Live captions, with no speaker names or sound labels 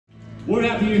We're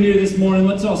happy you're here this morning.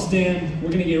 Let's all stand.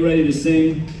 We're going to get ready to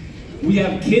sing. We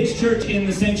have Kids Church in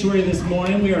the sanctuary this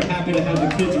morning. We are happy to have the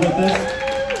kids with us.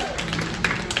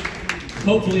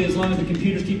 Hopefully, as long as the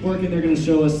computers keep working, they're going to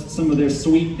show us some of their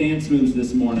sweet dance moves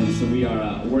this morning. So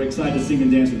we're excited to sing and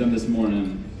dance with them this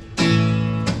morning.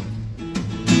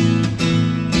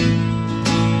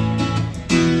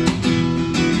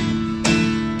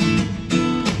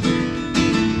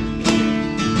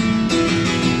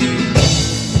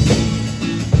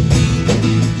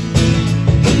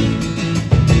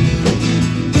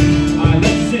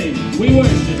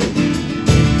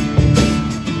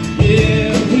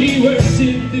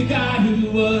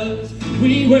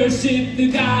 We worship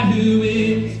the God who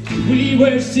is. We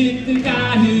worship the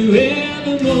God who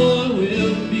evermore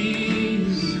will be.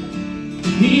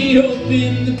 He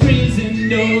opened the prison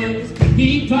doors.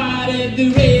 He parted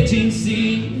the raging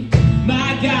sea.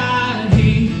 My God,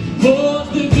 He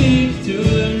holds the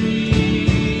victory.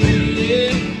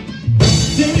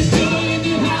 There is joy in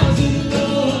the house of the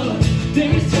Lord.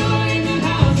 There is joy in the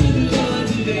house of the Lord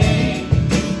today.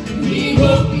 We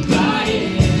won't be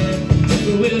quiet,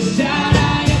 but we'll shout.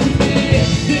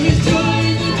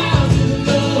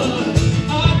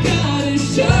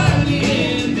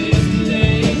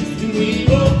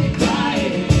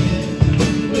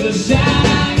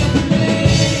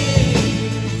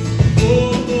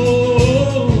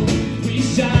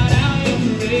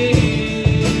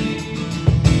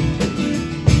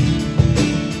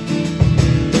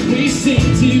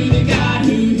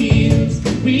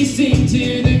 We sing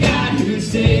to the God who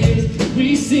saves.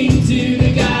 We sing to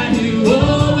the God who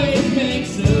always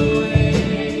makes a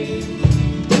way.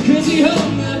 'Cause He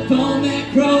hung up on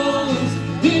that cross,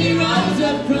 then He rose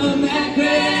up from that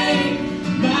grave.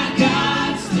 My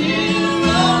God, still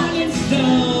rolling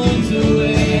stones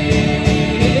away.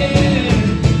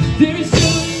 There is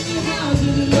joy in the house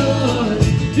of the Lord.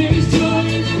 There is joy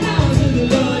in the house of the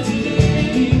Lord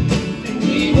today. And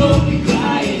we won't be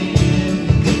quiet,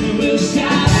 and we'll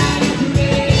shout.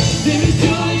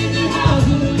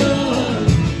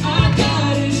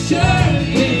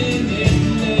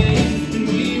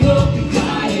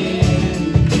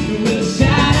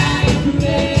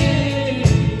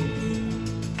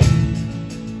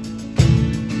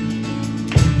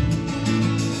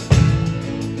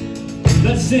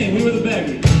 Let's sing. We were the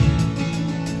beggars.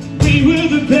 We were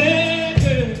the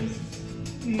beggars.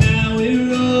 Now we're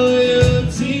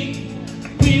royalty.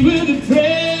 We were the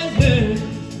prisoners.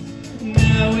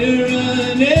 Now we're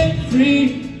running free.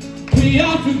 We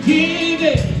are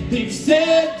forgiven,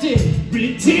 accepted,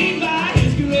 redeemed by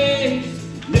His grace.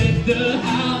 Let the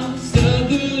house of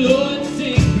the Lord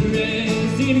sing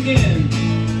praise. Sing it again.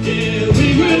 Yeah, we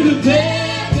were the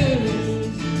beggars.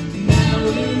 Now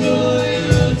we're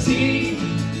royalty.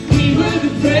 We were the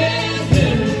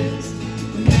prisoners,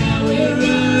 now we're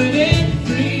running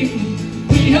free.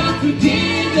 We are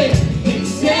forgiven,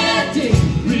 accepted,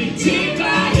 redeemed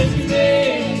by His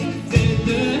grace. Let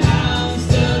the house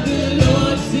of the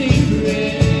Lord sing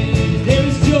praise. There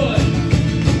is joy.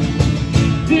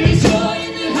 There is joy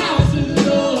in the house of the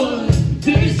Lord.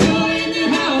 There is joy in the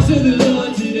house of the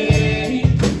Lord today.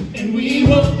 And we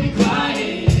won't be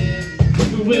quiet,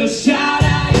 but we'll shout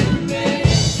out.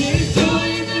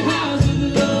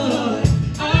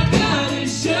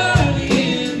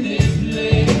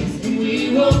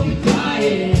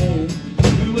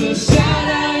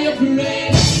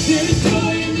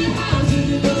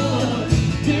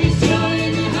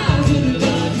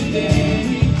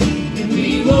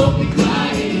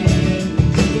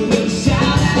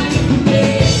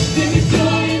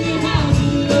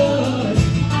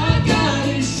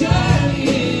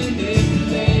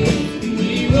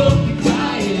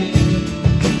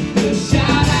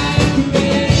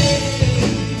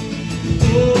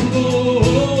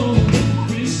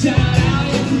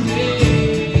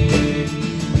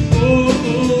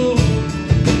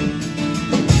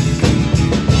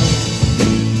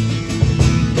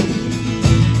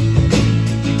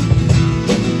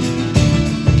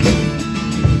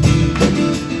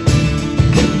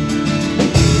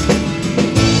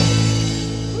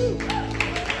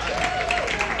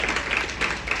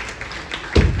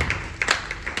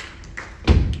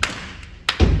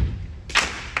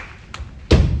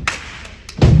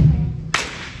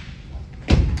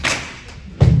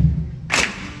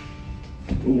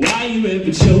 Why you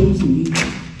ever chose me,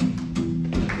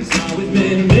 it's always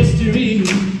been a mystery.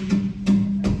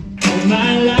 All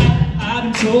my life I've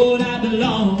been told I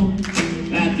belong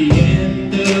at the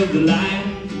end of the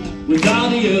line, with all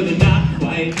the other not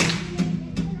quite,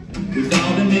 with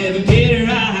all the never get it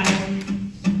right.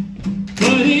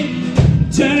 But it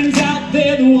turns out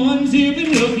they're the ones you've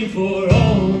been looking for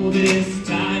all this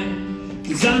time.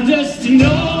 'Cause I'm just a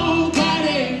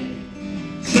nobody,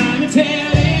 trying to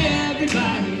tell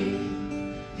everybody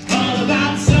all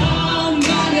about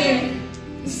somebody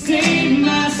that saved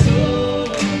my soul.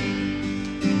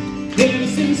 Ever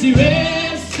since he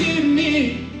rescued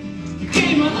me, he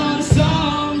gave my heart a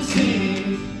song to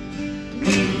sing.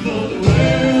 Living for the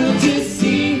world to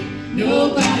see,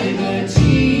 nobody but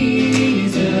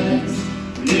Jesus.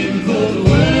 Living for the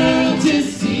world to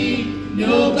see,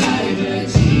 nobody but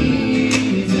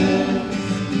Jesus.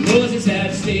 Moses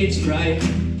had stage fright,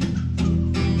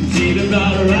 David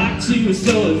brought a rock to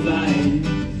restore the fight.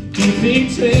 You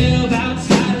think 12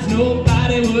 outsiders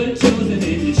nobody would have chosen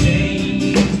him to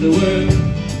change the world?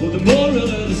 Well, the moral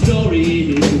of the story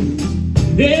is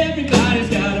everybody's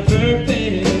got a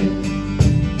purpose.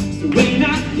 So when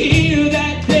I hear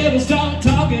that devil start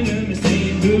talking to me,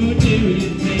 saying, who do you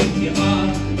think you are?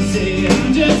 I say,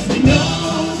 I'm just a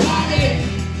nobody,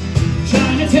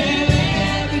 trying to tell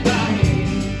everybody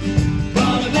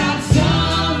all about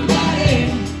somebody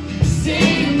who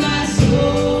saved my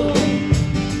soul.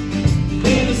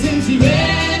 Ever since he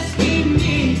rescued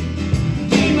me,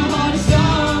 gave my heart a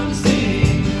song to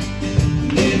sing.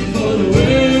 Living for the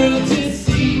world to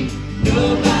see,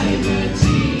 nobody but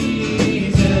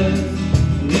Jesus.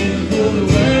 Living for the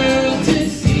world to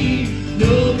see,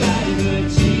 nobody but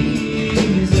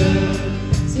Jesus.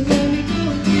 So let me go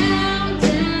down,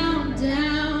 down,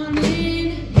 down in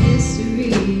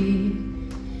history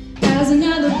as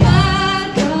another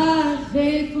God,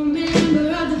 faithful member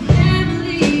of the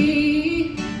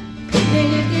family. And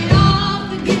if they all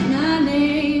forget my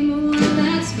name, well,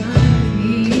 that's fine with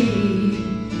me.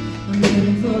 I'm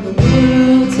living for the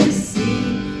world to see,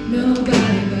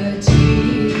 nobody but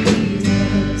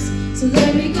Jesus. So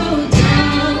let me go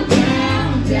down,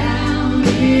 down, down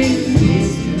in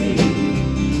history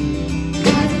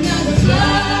as another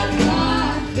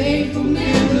blood, faithful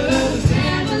member of the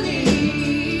family.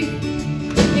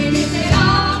 And if they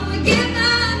all forget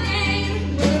my name,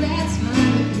 well, that's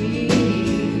fine with me.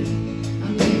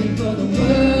 I'm living for the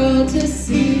world to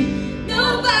see,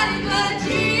 nobody but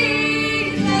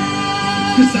Jesus.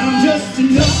 'Cause I'm just a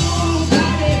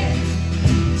nobody,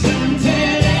 trying to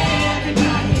tell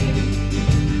everybody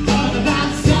all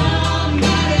about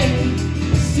somebody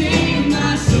who saved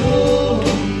my soul.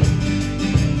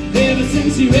 Ever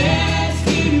since he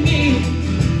rescued me,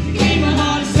 he gave my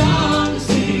heart a song to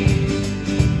sing.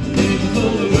 Living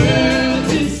for the world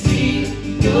to see,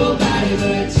 nobody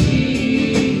but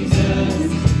Jesus.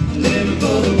 Living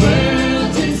for the world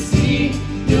to see,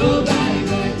 nobody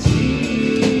but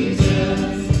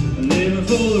Jesus. Living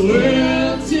for the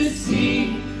world to see,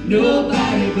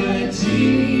 nobody but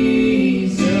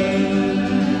Jesus.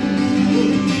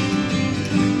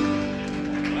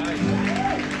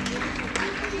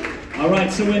 All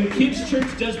right, so when Kids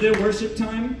Church does their worship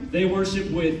time, they worship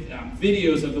with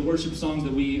videos of the worship songs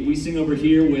that we sing over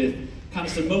here with kind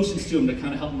of some motions to them to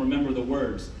kind of help them remember the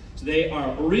words. So they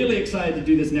are really excited to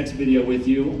do this next video with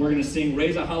you. We're going to sing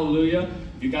Raise a Hallelujah.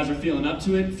 If you guys are feeling up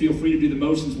to it, feel free to do the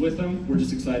motions with them. We're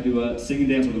just excited to sing and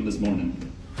dance with them this morning.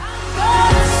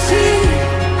 Gonna see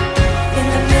in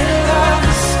the middle of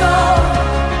the storm,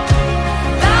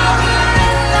 louder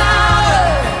and louder,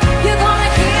 you're gonna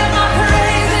hear my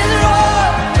praises roar.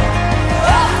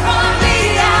 Up from the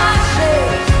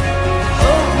ashes,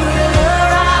 hope will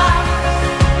arise.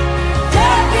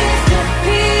 Death is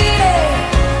defeated,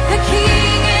 the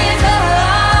King is alive.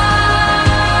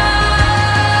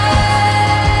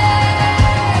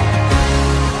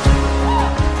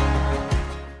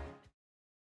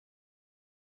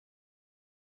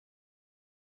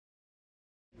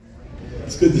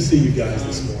 It's good to see you guys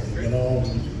this morning. You can all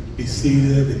be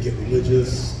seated and get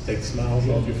religious, take smiles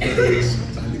off your face.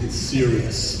 Time to get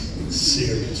serious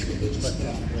religious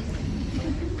stuff.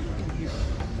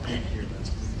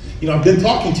 You know, I've been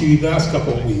talking to you the last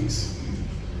couple of weeks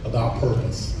about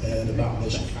purpose and about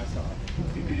mission.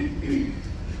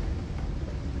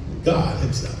 God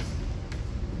himself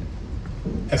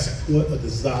has put a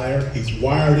desire, he's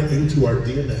wired it into our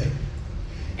DNA.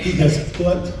 He has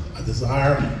put a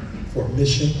desire for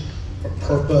mission, for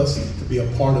purpose, to be a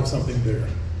part of something bigger.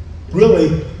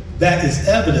 Really, that is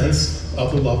evidence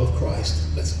of the love of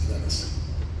Christ that's within us.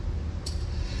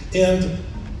 And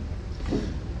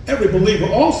every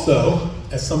believer also,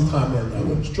 at some time or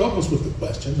another, struggles with the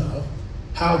question of,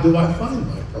 how do I find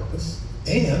my purpose?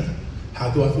 And how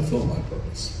do I fulfill my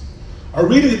purpose? Our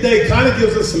reading today kind of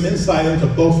gives us some insight into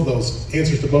both of those,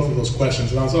 answers to both of those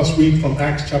questions. And I'll just read from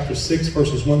Acts chapter 6,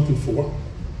 verses 1 through 4.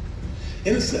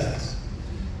 And it says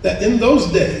that in those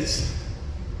days,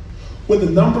 When the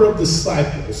number of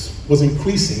disciples was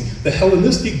increasing, the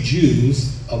Hellenistic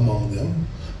Jews among them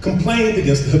complained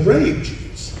against the Hebraic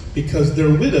Jews because their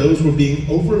widows were being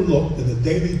overlooked in the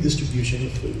daily distribution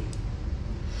of food.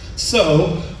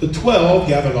 So the 12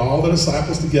 gathered all the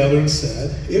disciples together and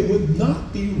said, "It would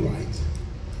not be right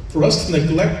for us to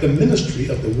neglect the ministry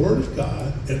of the Word of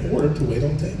God in order to wait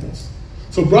on tables.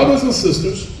 So brothers and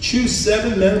sisters, choose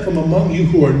 7 men from among you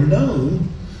who are known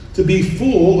to be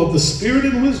full of the Spirit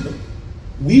and wisdom.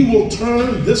 We will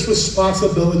turn this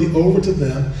responsibility over to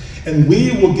them, and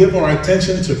we will give our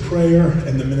attention to prayer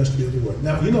and the ministry of the Word."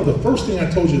 Now, you know, the first thing I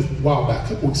told you a while back,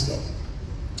 a couple weeks ago,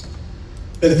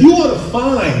 that if you want to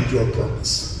find your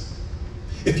purpose,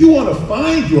 if you want to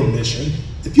find your mission,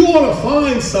 if you want to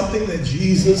find something that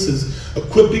Jesus is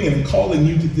equipping and calling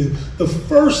you to do, the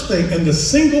first thing and the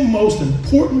single most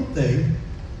important thing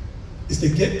is to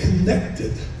get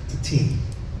connected to team.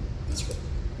 That's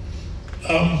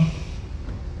right.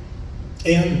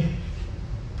 And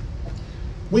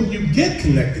when you get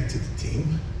connected to the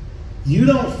team, you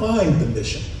don't find the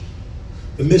mission.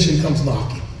 The mission comes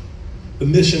knocking. The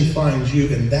mission finds you,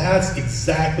 and that's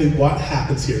exactly what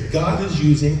happens here. God is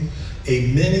using a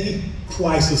mini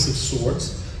crisis of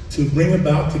sorts to bring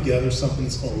about together something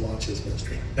that's going to launch his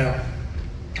ministry. Now,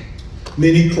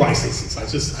 many crises.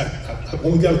 I've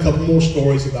only got a couple more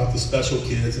stories about the special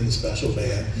kids and the special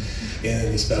band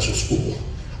and the special school.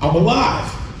 I'm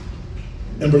alive.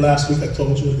 Remember last week I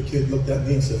told you the kid looked at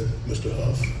me and said, "Mr.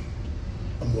 Huff,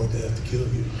 I'm going to have to kill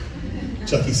you."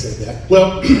 Chucky said that.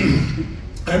 Well,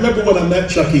 I remember when I met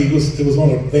Chucky, it was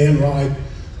on a van ride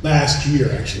last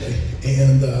year actually,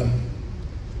 and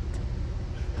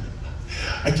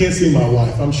I can't see my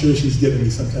wife. I'm sure she's giving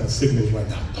me some kind of signals right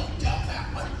now. Don't tell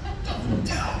that one. Don't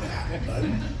tell that. But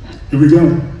here we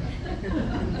go.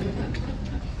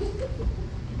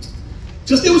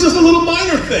 It was just a little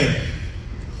minor thing.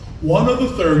 One of the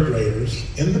 3rd graders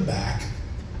in the back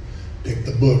picked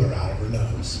a booger out of her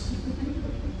nose.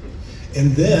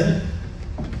 And then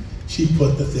she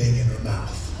put the thing in her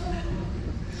mouth.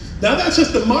 Now that's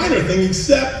just a minor thing,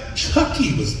 except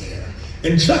Chucky was there.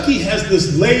 And Chucky has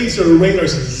this laser radar,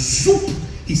 zoop,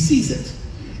 he sees it.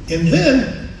 And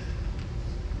then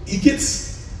he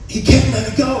can't let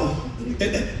it go. And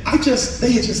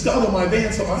they had just got on my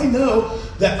van, so I know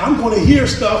that I'm going to hear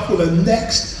stuff for the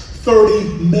next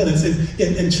 30 minutes.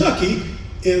 And Chucky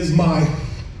is my,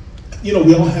 you know,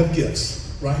 we all have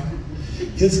gifts, right?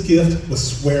 His gift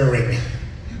was swearing.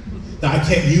 Now, I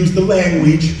can't use the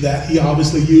language that he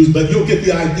obviously used, but you'll get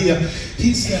the idea.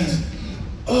 He says,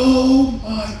 "Oh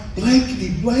my blankety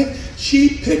blank, she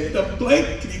picked a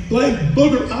blankety blank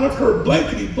booger out of her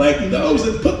blankety blank nose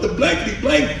and put the blankety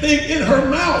blank thing in her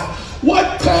mouth.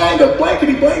 What kind of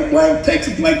blankety blank blank takes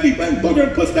a blankety blank booger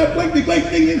and puts that blankety blank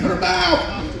thing in her mouth?"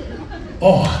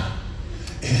 On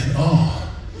and on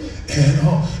and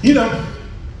on. You know,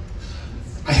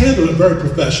 I handle it very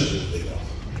professionally.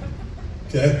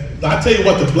 Okay? I'll tell you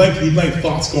what the blankety-blank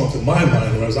thoughts going through my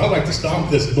mind was. I like to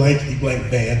stop this blankety-blank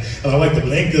van, and I like to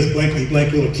blank this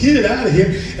blankety-blank little kid out of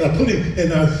here, and I put him,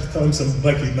 and I tell him some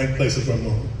blankety-blank places where I'm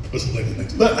going to put some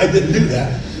blankety-blanks. But I didn't do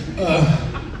that.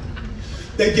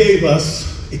 They gave us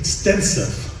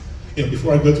extensive, you know,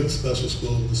 before I go to the special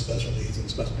school, the special needs and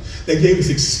special, they gave us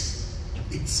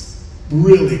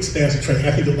really expansive training.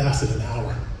 I think it lasted an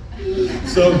hour.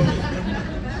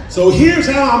 So here's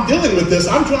how I'm dealing with this.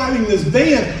 I'm driving this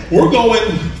van. We're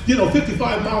going, you know,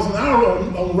 55 miles an hour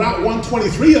on Route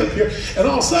 123 up here. And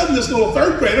all of a sudden, this little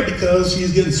 3rd grader, because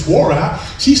she's getting swore at,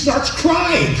 she starts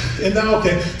crying. And now,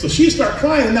 okay, so she starts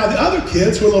crying. And now the other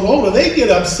kids who are a little older, they get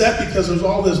upset because there's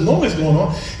all this noise going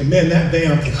on. And man, that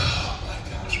van, I'm thinking, oh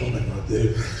my gosh, what am I going to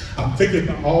do? I'm thinking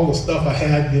about all the stuff I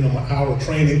had, you know, my hour of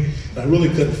training. And I really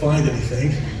couldn't find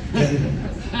anything.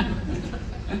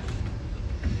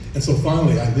 And so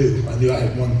finally, I knew I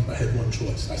had one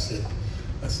choice. I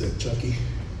said, "Chucky,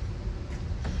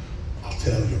 I'll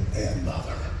tell your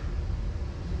grandmother."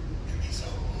 And he said,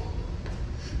 "Oh,"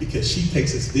 because she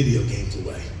takes his video games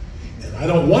away. And I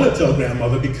don't want to tell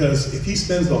grandmother, because if he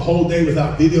spends the whole day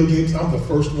without video games, I'm the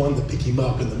first one to pick him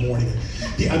up in the morning.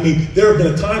 I mean, there have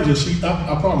been times that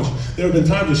I promise you, there have been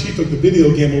times that she took the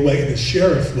video game away and the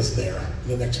sheriff was there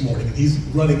the next morning. And he's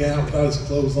running out without his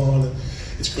clothes on. And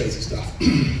it's crazy stuff.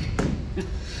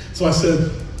 So I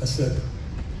said,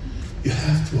 "You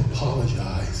have to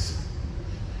apologize.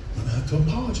 You have to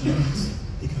apologize."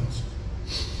 He goes,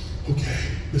 "Okay,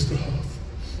 Mr. Huff."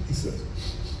 He says,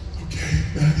 "Okay,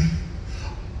 Daddy,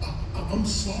 I'm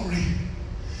sorry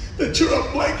that you're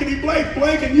a blankety blank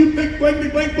blank and you pick blankety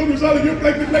blank boogers out of your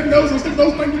blankety blank nose and stick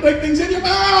those blankety blank things in your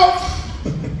mouth."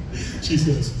 She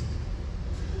says,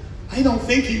 I don't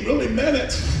think he really meant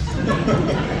it.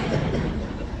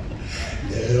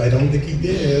 No, I don't think he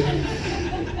did.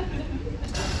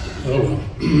 Oh well.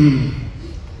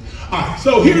 All right,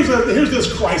 so here's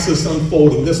this crisis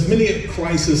unfolding, this mini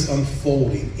crisis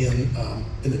unfolding in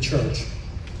the church.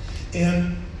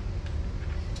 And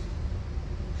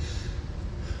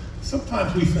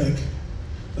sometimes we think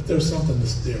that there's something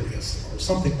mysterious or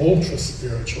something ultra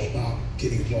spiritual about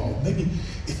getting involved. Maybe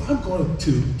if I'm going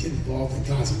to get involved in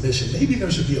God's mission, maybe there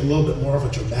should be a little bit more of a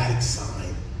dramatic sign.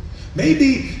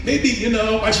 Maybe,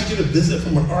 I should get a visit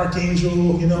from an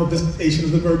archangel, visitation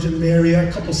of the Virgin Mary, a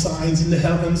couple signs in the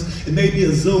heavens, and maybe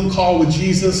a Zoom call with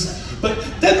Jesus. But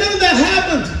then none of that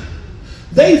happened.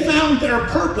 They found their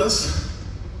purpose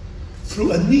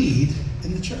through a need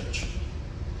in the church.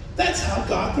 That's how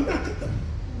God directed them.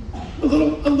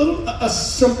 A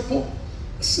simple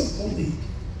need.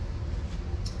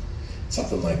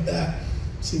 Something like that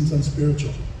seems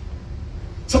unspiritual.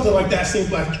 Something like that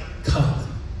seems like common.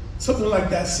 Something like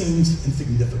that seems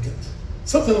insignificant.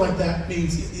 Something like that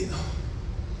means,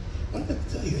 what did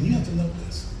I tell you? And you have to know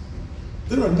this.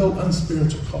 There are no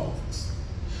unspiritual callings.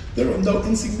 There are no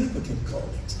insignificant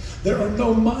callings. There are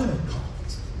no minor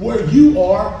callings. Where you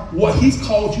are, what he's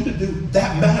called you to do,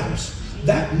 that matters.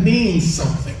 That means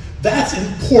something. That's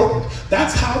important.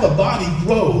 That's how the body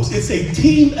grows. It's a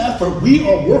team effort. We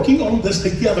are working on this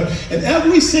together. And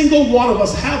every single one of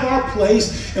us have our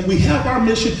place, and we have our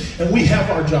mission, and we have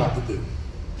our job to do.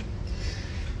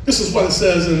 This is what it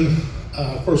says in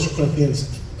 1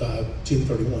 Corinthians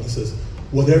 10:31. It says,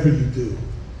 whatever you do,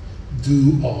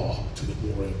 do all to the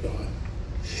glory of God.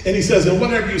 And he says, and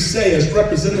whatever you say as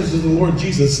representatives of the Lord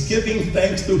Jesus, giving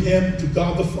thanks through him to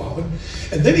God the Father.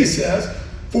 And then he says,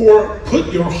 for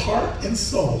put your heart and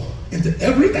soul into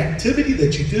every activity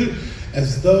that you do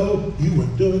as though you were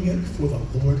doing it for the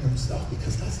Lord himself,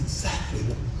 because that's exactly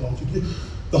what we called you to do.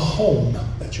 The home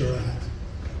that you're at,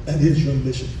 that is your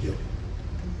mission field.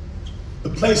 The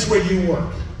place where you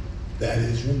work, that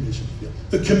is your mission field.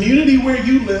 The community where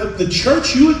you live, the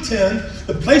church you attend,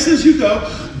 the places you go,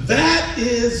 that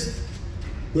is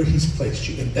where he's placed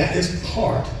you. And that is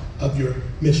part of your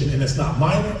mission. And it's not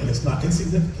minor and it's not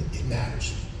insignificant. It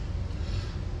matters.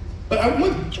 But I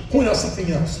want to point out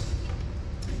something else.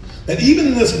 That even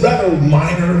in this rather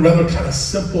minor, rather kind of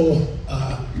simple,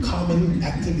 common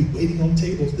activity, waiting on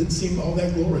tables, didn't seem all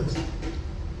that glorious.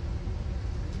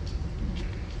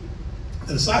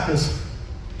 The disciples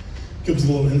give us a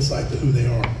little insight to who they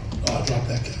are. I'll drop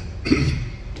that guy.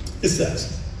 It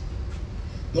says,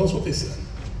 notice what they said.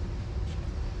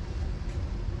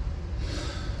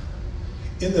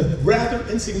 In the rather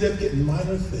insignificant and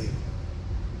minor thing,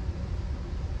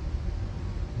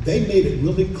 they made it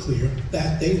really clear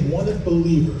that they wanted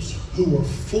believers who were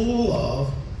full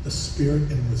of the Spirit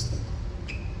and wisdom.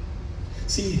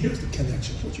 See, here's the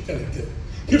connection. What you got to get.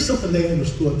 Here's something they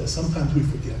understood that sometimes we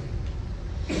forget.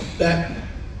 That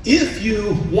if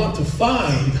you want to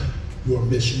find your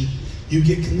mission, you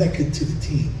get connected to the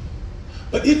team.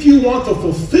 But if you want to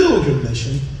fulfill your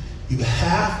mission, you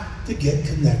have to get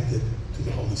connected to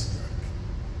the Holy Spirit.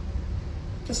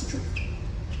 That's the truth.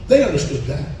 They understood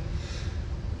that.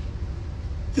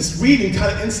 This reading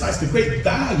kind of incites the great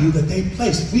value that they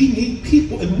place. We need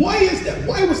people. And why is that?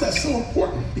 Why was that so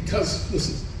important? Because,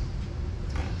 listen,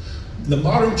 in the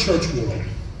modern church world,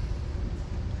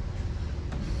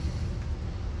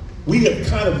 we have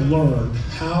kind of learned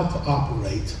how to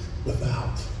operate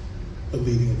without the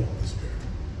leading of the Holy Spirit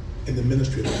and the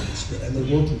ministry of the Holy Spirit and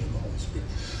the working of the Holy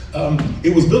Spirit.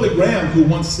 It was Billy Graham who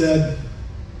once said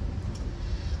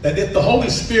that if the Holy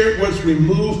Spirit was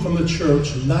removed from the church,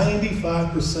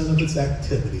 95% of its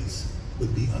activities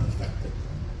would be unaffected.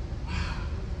 Wow.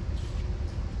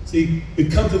 See,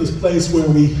 we've come to this place where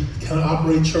we kind of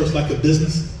operate church like a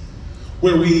business,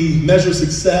 where we measure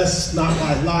success not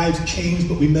by lives changed,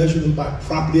 but we measure them by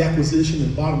property acquisition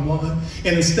and bottom line.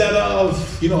 And instead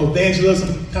of,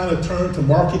 evangelism, kind of turn to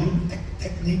marketing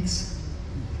techniques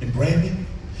and branding.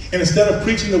 And instead of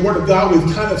preaching the word of God,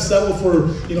 we've kind of settled for,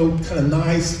 kind of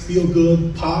nice,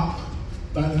 feel-good pop,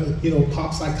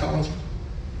 pop psychology.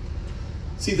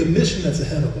 See, the mission that's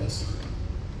ahead of us,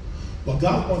 what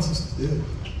God wants us to do,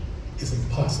 is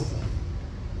impossible.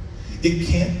 It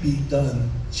can't be done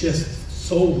just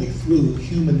solely through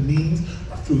human means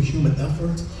or through human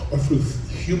efforts or through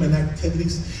human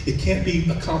activities. It can't be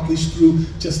accomplished through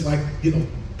just like,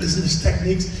 business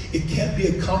techniques. It can't be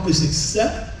accomplished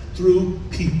except through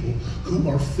people who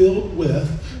are filled with,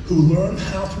 who learn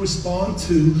how to respond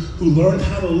to, who learn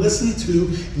how to listen to,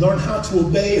 learn how to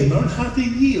obey, and learn how to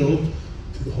yield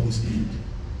to the Holy Spirit.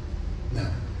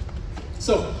 Now,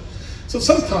 so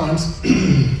sometimes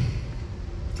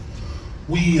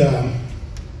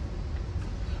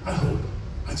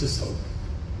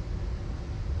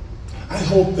I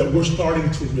hope that we're starting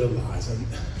to realize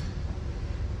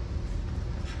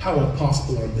how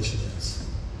impossible our mission is.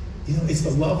 You know, it's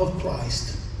the love of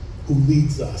Christ who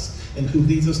leads us, and who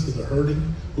leads us to the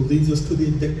hurting, who leads us to the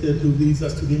addicted, who leads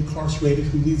us to the incarcerated,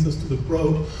 who leads us to the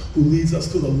broke, who leads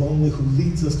us to the lonely, who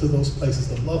leads us to those places.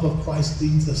 The love of Christ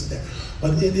leads us there.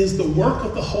 But it is the work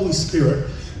of the Holy Spirit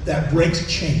that breaks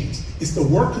chains. It's the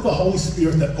work of the Holy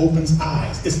Spirit that opens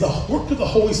eyes. It's the work of the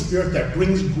Holy Spirit that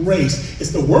brings grace.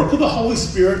 It's the work of the Holy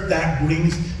Spirit that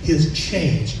brings his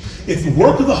change. It's the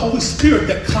work of the Holy Spirit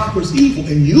that conquers evil.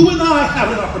 And you and I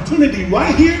have an opportunity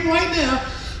right here and right now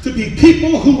to be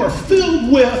people who are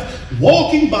filled with,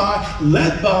 walking by,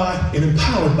 led by, and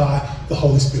empowered by the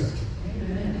Holy Spirit.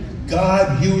 Amen.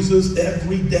 God uses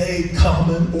everyday,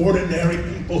 common, ordinary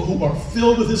people who are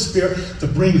filled with his Spirit to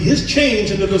bring his change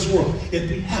into this world.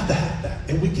 And we have to have that,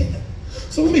 and we can.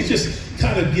 So let me just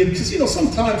kind of give, because, you know,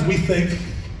 sometimes we think,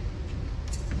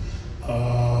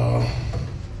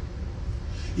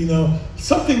 you know,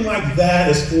 something like that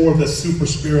is for the super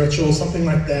spiritual, something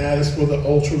like that is for the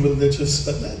ultra religious,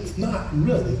 but that's not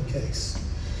really the case.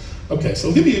 Okay, so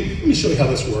let me show you how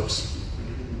this works.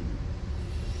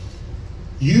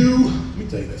 Let me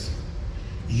tell you this.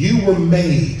 You were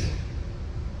made,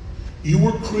 you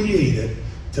were created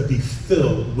to be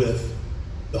filled with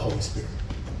the Holy Spirit.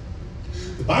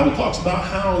 The Bible talks about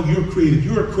how you're created.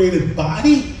 You are created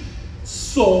body,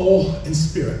 soul, and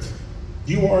spirit.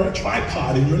 You are a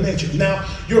tripod in your nature. Now,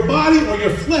 your body or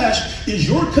your flesh is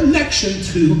your connection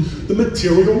to the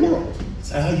material world.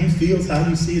 It's how you feel, it's how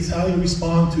you see, it's how you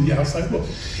respond to the outside world.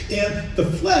 And the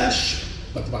flesh,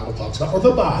 what the Bible talks about, or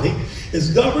the body,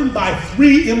 is governed by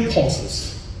three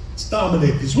impulses. It's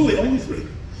dominated. There's really only three.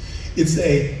 It's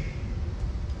an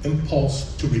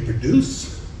impulse to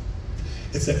reproduce,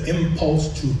 it's an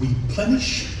impulse to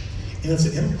replenish, and it's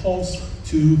an impulse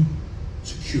to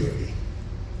security.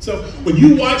 So when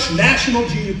you watch National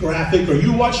Geographic or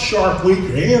you watch Shark Week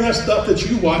or any of that stuff that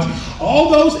you watch, all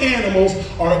those animals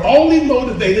are only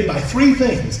motivated by three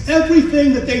things.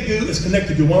 Everything that they do is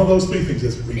connected to one of those three things.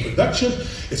 It's reproduction,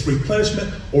 it's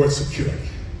replenishment, or it's security.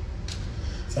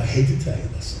 So I hate to tell you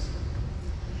this.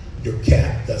 Your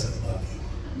cat doesn't love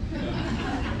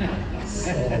you.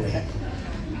 Sorry.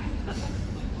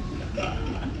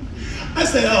 I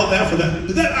say all that for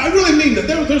that. I really mean that.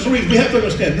 There's a reason. We have to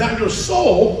understand. Now, your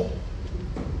soul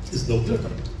is no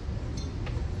different.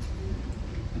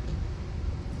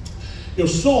 Your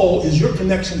soul is your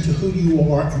connection to who you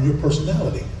are and your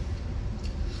personality.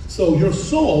 So your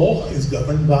soul is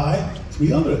governed by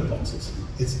three other impulses.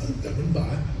 It's governed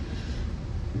by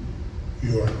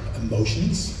your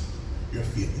emotions, your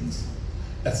feelings.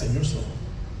 That's in your soul.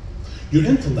 Your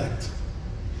intellect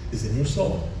is in your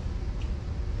soul.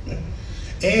 Okay?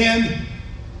 And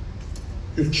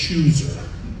your chooser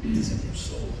is in your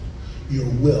soul. Your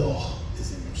will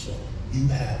is in your soul. You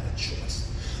have a choice.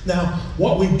 Now,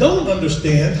 what we don't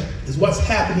understand is what's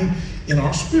happening in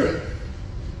our spirit.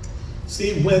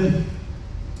 See, when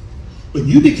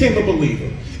you became a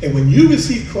believer and when you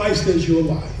received Christ as your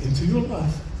life, into your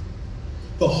life,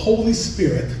 the Holy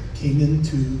Spirit came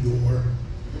into your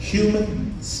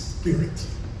human spirit.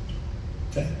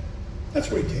 Okay?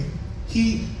 That's where he came.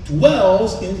 He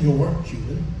dwells in your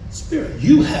human spirit.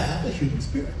 You have a human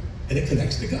spirit, and it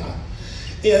connects to God.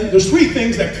 And there's three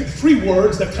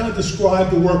words that kind of describe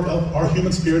the work of our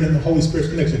human spirit and the Holy Spirit's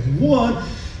connection. One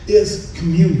is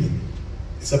communion.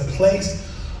 It's a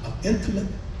place of intimate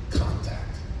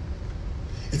contact.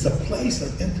 It's a place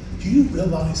of intimate. Do you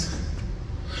realize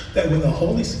that when the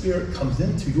Holy Spirit comes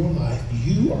into your life,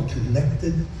 you are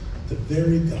connected to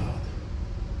very God?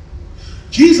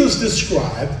 Jesus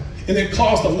described, and it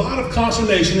caused a lot of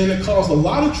consternation and it caused a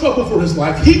lot of trouble for his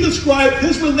life. He described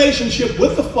his relationship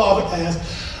with the Father as,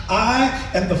 I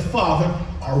and the Father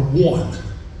are one.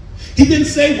 He didn't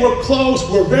say we're close,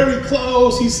 we're very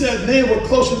close. He said, man, we're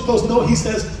closer and close. No, he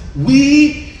says,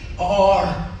 we are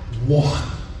one.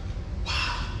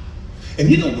 Wow. And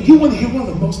you know, you want to hear one of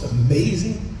the most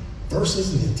amazing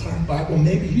verses in the entire Bible.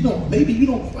 Maybe you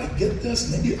don't quite get this.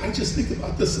 Maybe I just think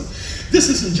about this. This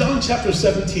is in John chapter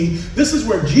 17. This is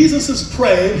where Jesus is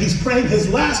praying. He's praying his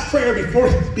last prayer before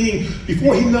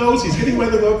he knows he's getting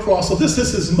ready to go across. So this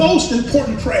is his most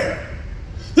important prayer.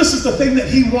 This is the thing that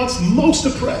he wants most to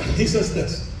pray. He says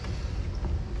this: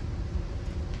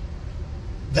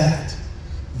 that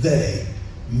they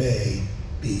may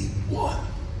be one.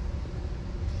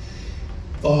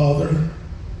 Father,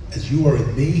 as you are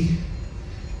in me,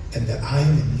 and that I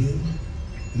am in you,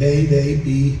 may they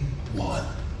be one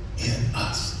in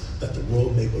us. that the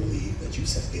world may believe that you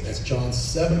sent me. That's John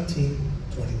 17:21.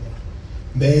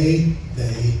 May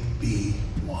they be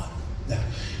one. Now,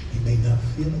 you may not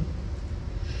feel it.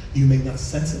 You may not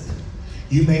sense it.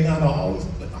 You may not always,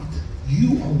 but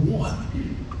you are one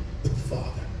with the Father.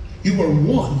 You are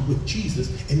one with Jesus,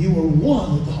 and you are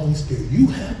one with the Holy Spirit. You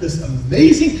have this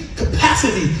amazing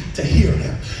capacity to hear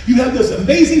him. You have this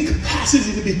amazing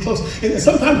capacity to be close. And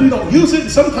sometimes we don't use it,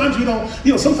 and sometimes we don't,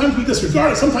 sometimes we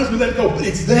disregard it, sometimes we let it go, but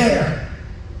it's there.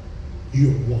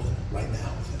 You're one right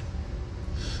now with him.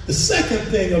 The second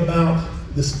thing about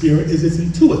the Spirit is it's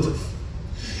intuitive.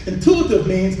 Intuitive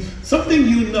means something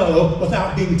you know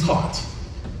without being taught.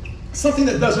 Something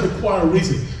that doesn't require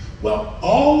reason. Well,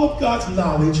 all of God's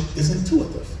knowledge is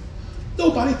intuitive.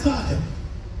 Nobody taught him.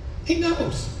 He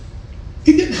knows.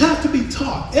 He didn't have to be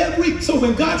taught. So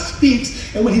when God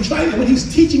speaks and when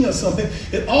he's teaching us something,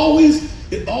 it always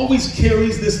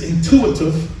carries this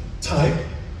intuitive type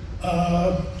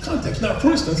context. Now,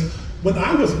 for instance, when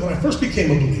I first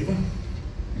became a believer,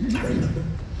 I remember,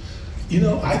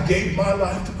 I gave my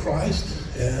life to Christ.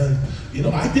 And,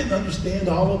 I didn't understand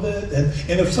all of it.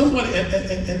 And if somebody,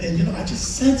 I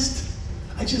just sensed,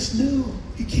 I just knew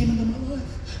he came into my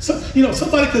life. So,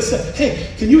 somebody could say,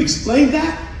 hey, can you explain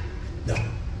that? No.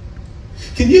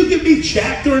 Can you give me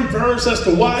chapter and verse as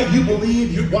to why you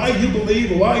believe, or why you're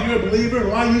a believer, and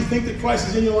why you think that Christ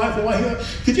is in your life, or why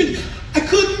I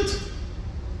couldn't.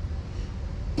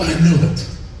 But I knew it.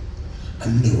 I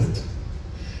knew it.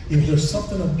 There's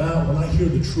something about when I hear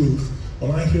the truth,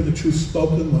 when I hear the truth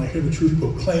spoken, when I hear the truth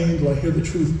proclaimed, when I hear the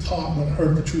truth taught, when I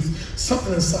heard the truth,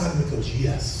 something inside of me goes,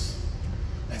 yes,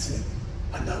 that's it.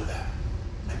 I know that.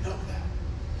 I know that.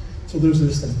 So there's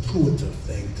this intuitive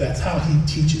thing. That's how he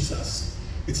teaches us.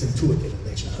 It's intuitive in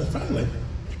nature. And finally,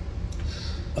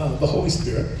 the Holy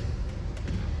Spirit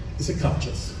is a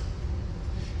conscience.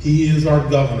 He is our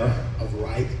governor of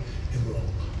right and wrong.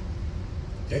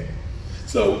 Okay?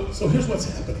 So here's what's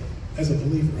happening as a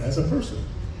believer, as a person.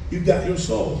 You've got your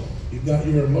soul, you've got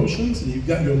your emotions, and you've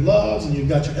got your loves, and you've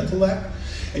got your intellect,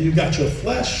 and you've got your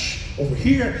flesh over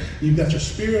here, and you've got your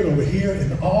spirit over here,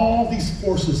 and all these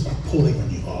forces are pulling on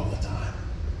you all the time.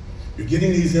 You're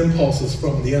getting these impulses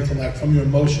from the intellect, from your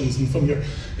emotions, and from your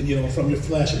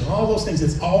flesh, and all those things.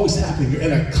 It's always happening. You're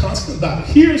in a constant battle.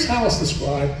 Here's how it's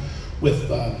described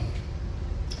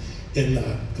in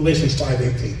Galatians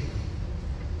 5:18.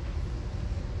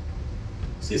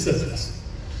 See, it says this.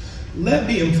 Let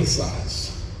me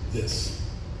emphasize this.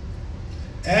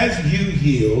 As you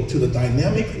yield to the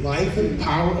dynamic life and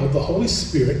power of the Holy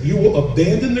Spirit, you will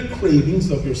abandon the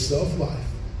cravings of your self-life.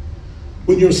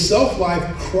 When your self-life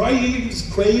craves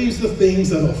the things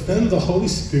that offend the Holy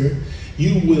Spirit,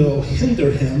 you will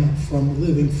hinder him from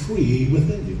living free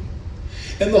within you.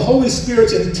 And the Holy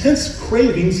Spirit's intense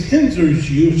cravings hinders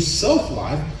your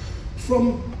self-life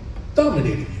from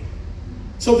dominating you.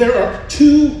 So there are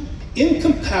two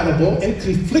incompatible and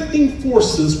conflicting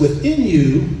forces within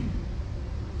you,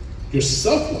 your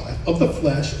self-life of the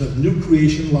flesh and the new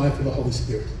creation life of the Holy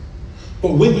Spirit.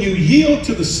 But when you yield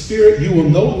to the Spirit, you will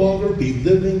no longer be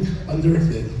living under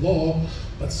the law,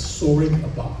 but soaring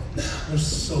above it. Now, there's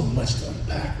so much to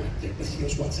unpack right there, but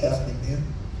here's what's happening, man.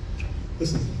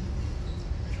 Listen.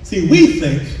 See, we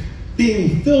think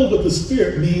being filled with the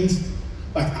Spirit means,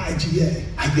 like IGA,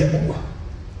 I get more.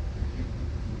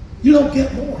 You don't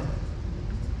get more.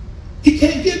 He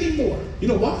can't give you more. You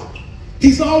know why?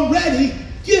 He's already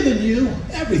given you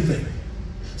everything.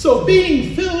 So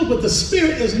being filled with the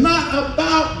Spirit is not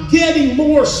about getting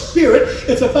more Spirit.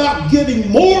 It's about giving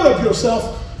more of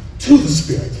yourself to the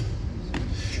Spirit.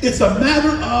 It's a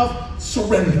matter of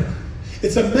surrender.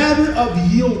 It's a matter of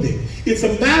yielding. It's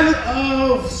a matter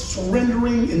of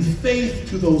surrendering in faith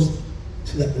to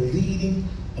that leading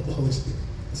of the Holy Spirit.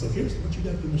 And so here's what you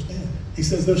got to understand. He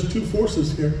says there's two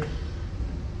forces here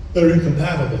that are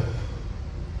incompatible.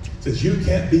 It says you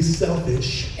can't be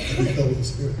selfish and be filled with the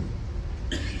Spirit.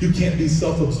 You can't be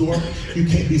self-absorbed. You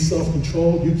can't be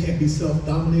self-controlled. You can't be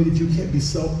self-dominated. You can't be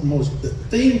self-promoted. The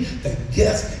thing that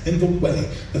gets in the way,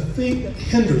 the thing that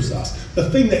hinders us, the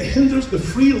thing that hinders the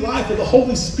free life of the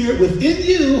Holy Spirit within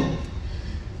you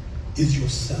is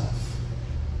yourself.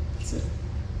 That's it.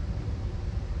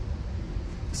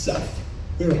 Self.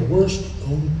 We're our worst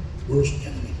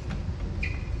enemy.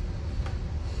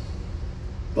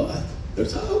 But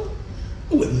there's hope.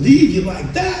 I wouldn't leave you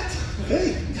like that.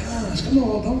 Okay? Gosh, come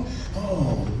on, don't.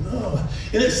 Oh, no.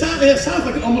 And it sounds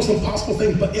like an almost impossible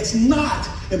thing, but it's not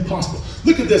impossible.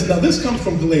 Look at this. Now, this comes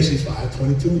from Galatians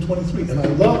 5:22 and 23. And I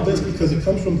love this because it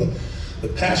comes from the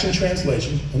Passion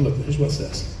Translation. And look, here's what it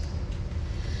says.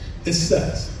 It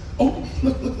says, oh,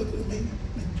 look at me.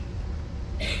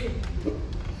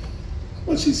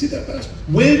 Want you to see that, Pastor?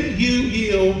 When you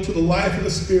yield to the life of the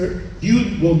Spirit,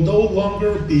 you will no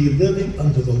longer be living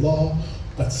under the law,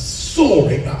 but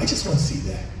soaring. I just want to see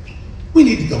that. We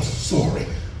need to go soaring.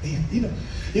 Man, you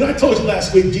know, I told you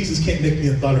last week, Jesus can't make me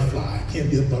a butterfly. I can't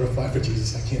be a butterfly for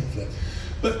Jesus. I can't flip.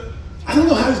 But I don't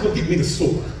know how he's going to get me to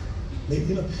soar. Maybe,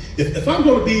 you know, if I'm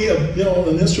going to be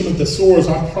an instrument that soars,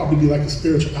 I'll probably be like a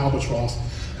spiritual albatross.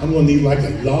 I'm going to need like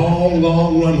a long,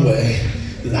 long runway,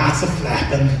 lots of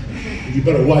flapping. You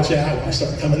better watch out when I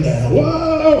start coming down.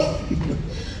 Whoa!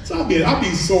 So I'll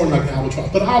be soaring like an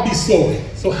albatross, but I'll be soaring.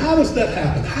 So how does that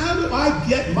happen? How do I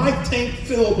get my tank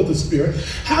filled with the Spirit?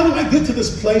 How do I get to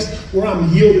this place where I'm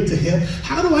yielded to Him?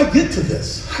 How do I get to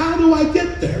this? How do I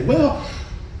get there? Well,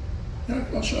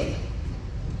 I'll show you.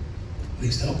 At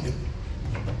least help you.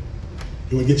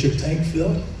 You want to get your tank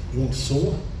filled? You want to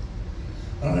soar?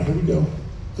 All right, here we go.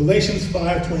 Galatians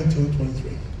 5:22 and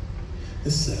 23.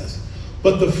 It says,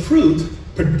 but the fruit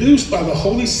produced by the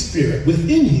Holy Spirit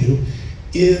within you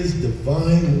is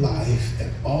divine life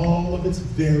and all of its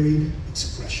varied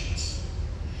expressions.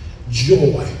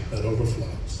 Joy that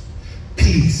overflows,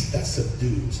 peace that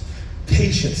subdues,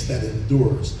 patience that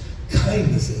endures,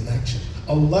 kindness in action,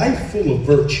 a life full of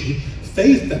virtue,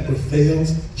 faith that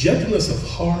prevails, gentleness of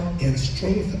heart, and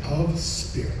strength of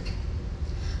spirit.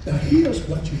 Now here's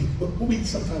what we need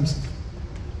to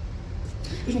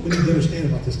understand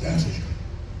about this passage.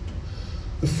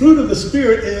 The fruit of the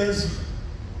Spirit is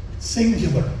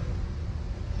singular.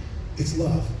 It's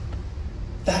love.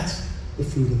 That's the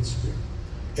fruit of the Spirit.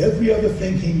 Every other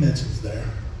thing he mentions there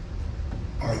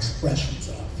are expressions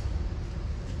of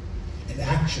and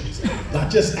actions of. Not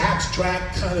just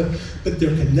abstract kind of, but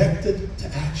they're connected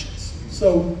to actions.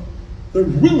 So there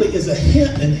really is a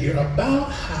hint in here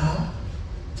about how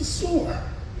to soar.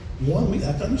 One, we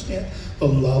have to understand the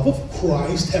love of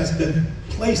Christ has been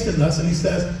placed in us, and he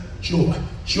says, joy.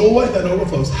 Joy that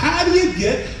overflows. How do you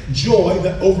get joy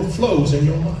that overflows in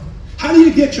your life? How do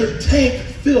you get your tank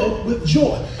filled with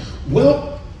joy?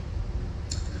 Well,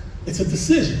 it's a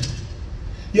decision.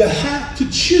 You have to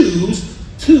choose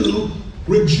to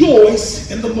rejoice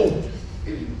in the Lord.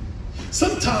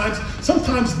 Sometimes,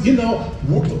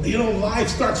 life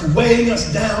starts weighing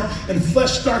us down and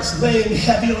flesh starts laying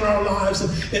heavy on our lives.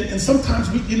 And sometimes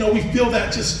we feel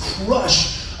that just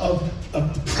crush of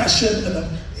depression.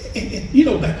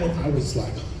 And back when I was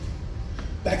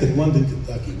back in London,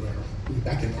 Kentucky, where we were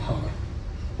back in the Hummer,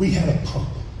 we had a pump.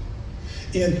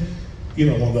 And,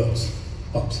 one of those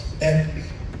pumps. And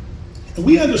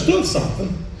we understood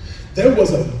something. There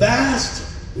was a vast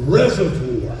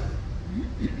reservoir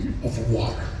of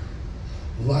water,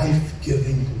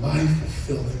 life-giving,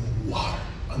 life-fulfilling water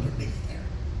underneath there.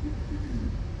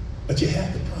 But you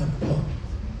had to prime the pump.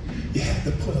 You had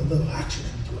to put a little action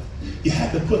into it. You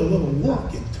had to put a little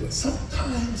work into it.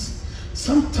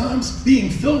 Sometimes being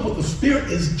filled with the Spirit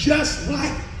is just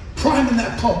like priming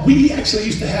that pump. We actually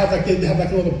used to have a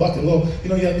little bucket, you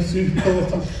had to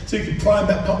so you could prime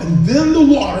that pump, and then the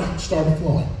water started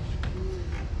flowing.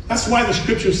 That's why the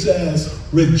scripture says,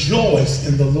 rejoice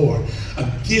in the Lord.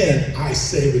 Again, I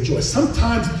say rejoice.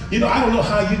 Sometimes, I don't know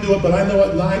how you do it, but I know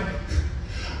at night,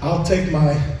 I'll take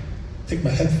my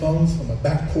headphones on my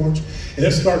back porch, and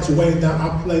it starts weighing down.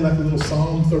 I'll play like a little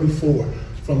Psalm 34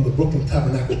 from the Brooklyn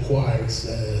Tabernacle Choir. It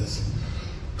says,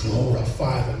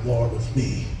 glorify the Lord with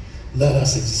me. Let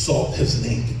us exalt his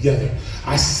name together.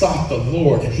 I sought the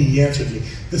Lord, and he answered me.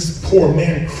 This poor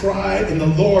man cried, and the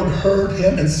Lord heard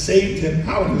him and saved him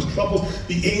out of his troubles.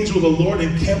 The angel of the Lord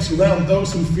encamps around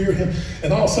those who fear him.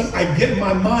 And all of a sudden, I get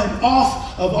my mind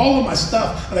off of all of my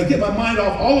stuff, and I get my mind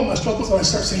off all of my struggles, and I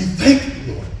start saying, thank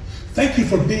you, Lord. Thank you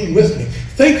for being with me.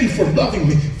 Thank you for loving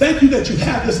me. Thank you that you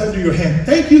have this under your hand.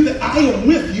 Thank you that I am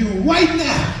with you right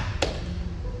now.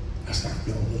 I start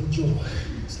feeling a little joy.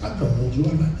 I'm feeling a little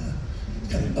joy right now.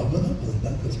 Kind of bubbling up a little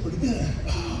bit. That's pretty good.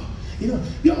 Oh,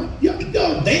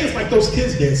 y'all dance like those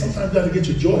kids dance. Sometimes you got to get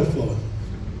your joy flowing.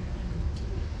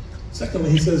 Secondly,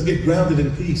 he says, get grounded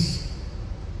in peace.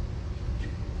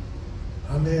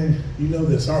 I mean, you know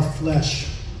this. Our flesh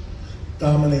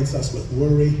dominates us with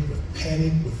worry, with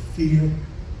panic, with fear.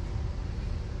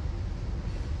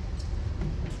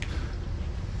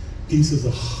 Peace is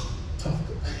tough.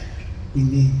 We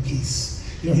need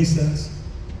peace. He says,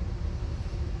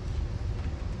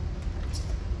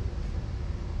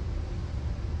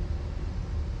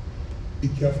 be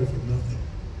careful for nothing,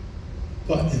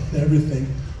 but in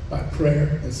everything, by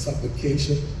prayer and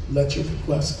supplication, let your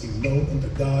requests be known unto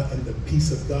God, and the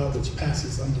peace of God, which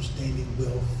passes understanding,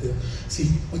 will fill. See,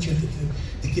 what you have to do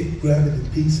to get grounded in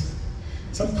peace,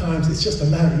 sometimes it's just a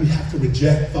matter you have to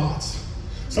reject thoughts.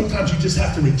 Sometimes you just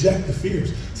have to reject the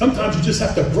fears. Sometimes you just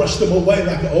have to brush them away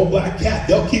like an old black cat.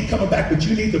 They'll keep coming back, but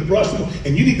you need to brush them,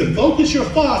 and you need to focus your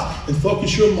thoughts and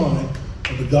focus your mind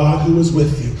on the God who is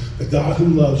with you, the God who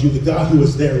loves you, the God who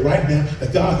is there right now, the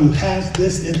God who has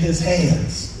this in his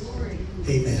hands.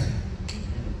 Amen.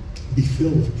 Be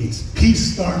filled with peace.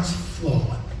 Peace starts flowing.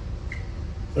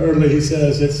 Thirdly, he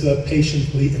says it's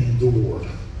patiently endured.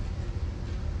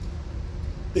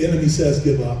 The enemy says,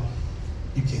 give up.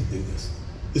 You can't do this.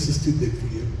 This is too big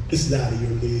for you. This is out of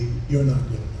your league. You're not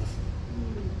good enough.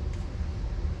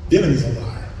 The enemy's a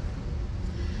liar.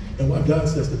 And what God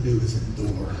says to do is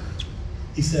endure.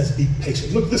 He says, be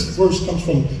patient. Look, this verse comes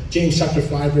from James chapter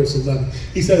 5, verse 11.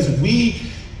 He says, we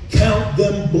count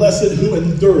them blessed who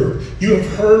endure. You have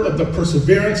heard of the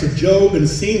perseverance of Job and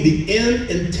seen the end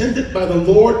intended by the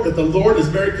Lord, that the Lord is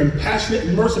very compassionate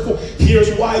and merciful.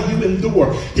 Here's why you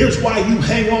endure. Here's why you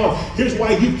hang on. Here's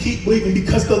why you keep believing.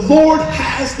 Because the Lord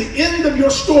has the end of your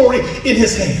story in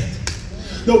his hand.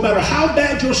 No matter how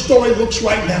bad your story looks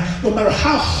right now, no matter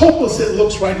how hopeless it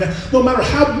looks right now, no matter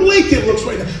how bleak it looks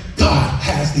right now, God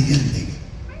has the ending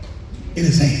in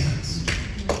his hands.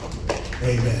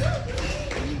 Amen.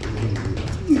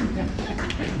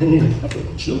 I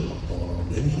feel a chill going on,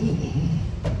 baby.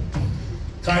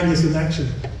 Kindness in action.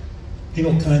 You know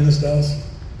what kindness does?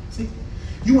 See,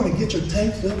 you want to get your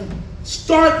tank filled?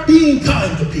 Start being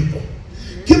kind to people.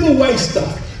 Give away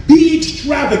stuff. Be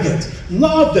extravagant.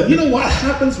 Love them. You know what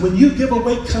happens when you give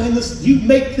away kindness? You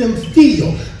make them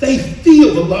feel. They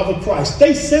feel the love of Christ.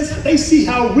 They sense, they see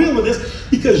how real it is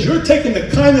because you're taking the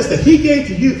kindness that he gave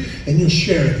to you and you're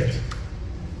sharing it.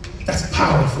 That's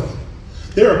powerful.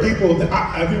 There are people that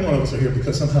every one of us are here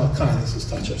because somehow kindness has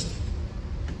touched us.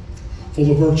 Full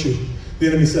of virtue. The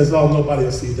enemy says, oh, nobody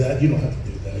will see that. You don't have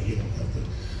to do that. You don't have to.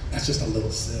 That's just a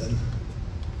little sin.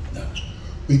 No.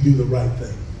 We do the right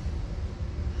thing.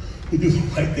 We do the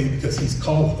right thing because he's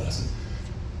calling us.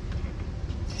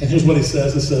 And here's what he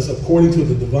says. It says, according to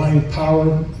the divine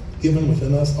power given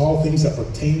within us, all things that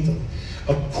pertain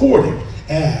to, according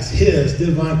as his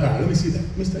divine power. Let me see that.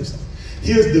 Let me say something.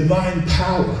 His divine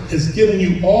power has given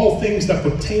you all things that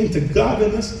pertain to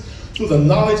godliness through the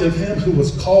knowledge of him who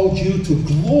has called you to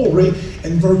glory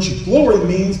and virtue. Glory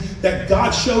means that God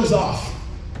shows off.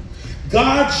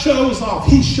 God shows off.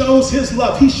 He shows his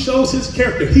love. He shows his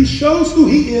character. He shows who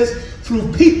he is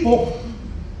through people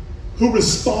who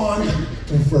respond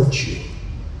to virtue.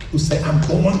 Who say, I'm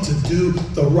going to do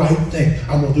the right thing.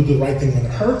 I'm going to do the right thing when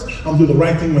it hurts. I'm going to do the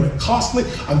right thing when it's costly.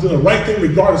 I'm doing the right thing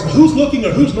regardless of who's looking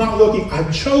or who's not looking.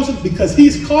 I've chosen because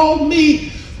he's called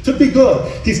me to be good.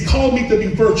 He's called me to be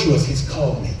virtuous. He's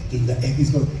called me to do that. And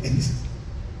he's going to, and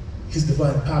his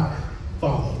divine power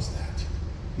follows that.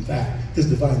 In fact, his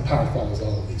divine power follows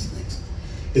all of these things.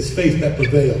 It's faith that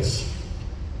prevails.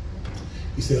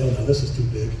 You say, oh no, this is too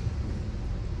big.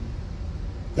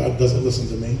 God doesn't listen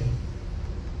to me.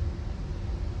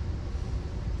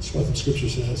 That's what the scripture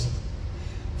says.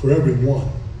 For everyone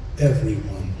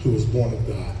who is born of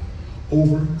God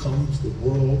overcomes the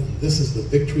world. And this is the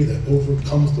victory that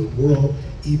overcomes the world,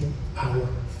 even our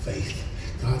faith.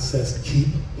 God says, keep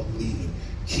believing,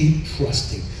 keep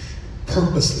trusting,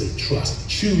 purposely trust,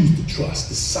 choose to trust,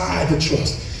 decide to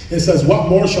trust. And it says, what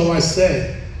more shall I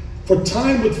say? For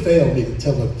time would fail me to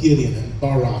tell of Gideon and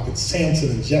Barak and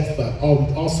Samson and Jephthah,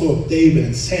 also of David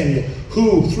and Samuel,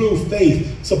 who through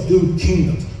faith subdued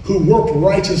kingdoms, who worked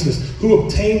righteousness, who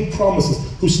obtained promises,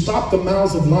 who stopped the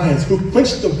mouths of lions, who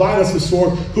quenched the violence of the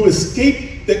sword, who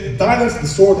escaped the violence of the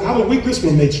sword, out of weakness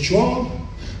were made strong,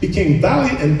 became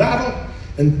valiant in battle,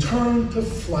 and turned to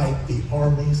flight the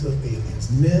armies of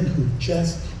aliens. Men who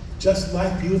just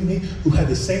like you and me, who had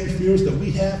the same fears that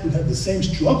we have, who had the same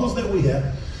struggles that we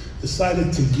have,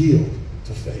 decided to yield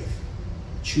to faith,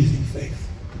 choosing faith.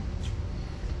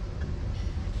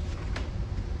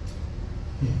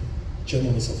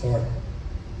 Gentleness of heart.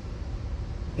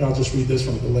 And I'll just read this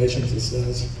from Galatians. It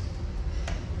says,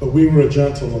 but we were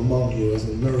gentle among you as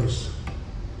a nurse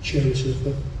cherisheth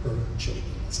her children.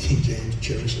 It's King James,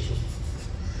 cherisheth her.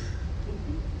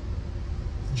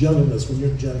 Gentleness, when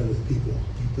you're gentle with people,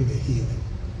 you bring a healing.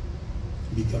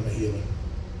 You become a healer.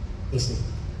 Listen.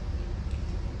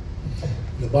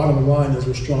 The bottom line is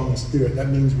we're strong in spirit. That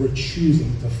means we're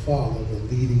choosing to follow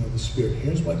the leading of the Spirit.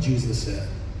 Here's what Jesus said.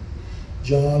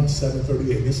 John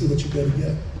 7:38. This is what you got to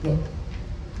get. Look.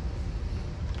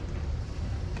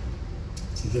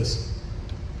 See this.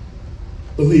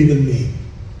 Believe in me.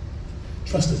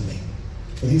 Trust in me.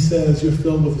 When he says you're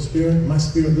filled with the Spirit, my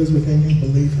Spirit lives within you,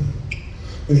 believe him.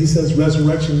 When he says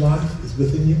resurrection life is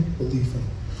within you, believe him.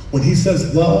 When he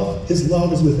says love, his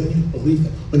love is within you, believe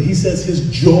him. When he says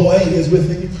his joy is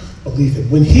within you, believe him.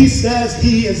 When he says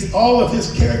he is all of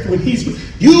his character,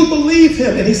 you believe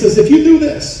him. And he says, if you do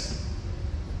this,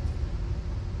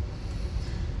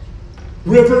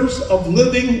 rivers of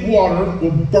living water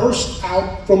will burst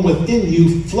out from within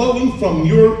you, flowing from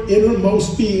your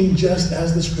innermost being, just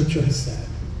as the scripture has said.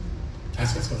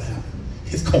 That's what's going to happen.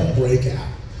 It's going to break out.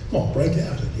 It's going to break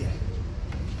out in here.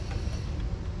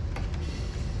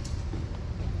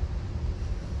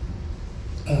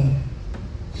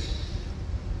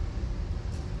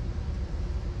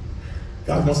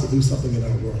 God wants to do something in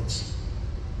our worlds.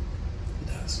 He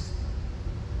does.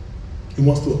 He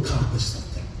wants to accomplish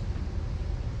something.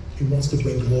 He wants to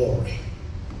bring glory,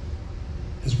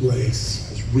 his grace,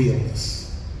 his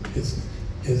realness,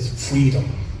 his freedom,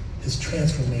 his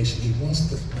transformation. He wants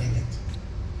to bring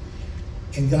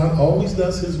it. And God always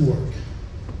does his work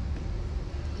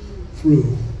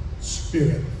through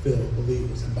Spirit-filled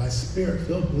believers. And by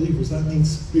Spirit-filled believers, I mean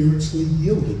spiritually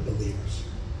yielded believers.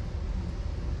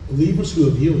 Believers who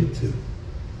have yielded to,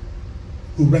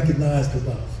 who recognize the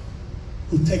love,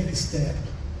 who take the step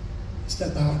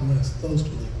out and rest. Those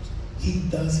believers. He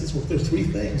does his work. There's three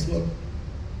things. Look,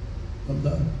 I'm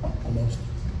done almost.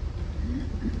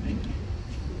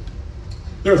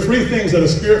 There are three things that a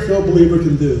Spirit-filled believer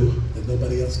can do that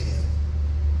nobody else can.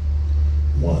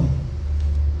 One,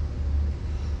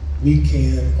 we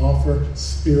can offer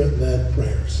Spirit-led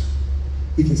prayers.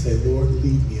 We can say, Lord,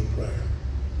 lead me in prayer.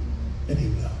 And he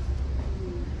will.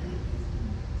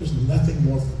 There's nothing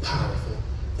more powerful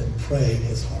than praying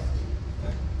his heart.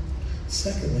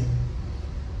 Secondly,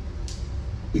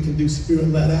 we can do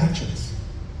Spirit-led actions.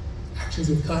 Actions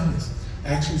of kindness,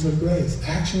 actions of grace,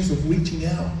 actions of reaching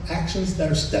out, actions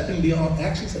that are stepping beyond,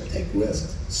 actions that take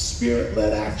risks,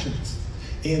 Spirit-led actions.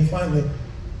 And finally,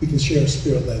 we can share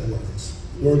Spirit-led words,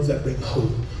 words that bring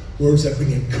hope, words that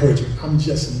bring encouragement. I'm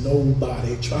just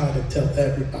nobody trying to tell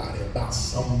everybody about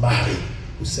somebody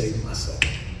who saved my soul.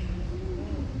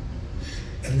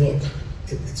 And look,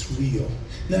 it's real.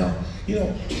 Now,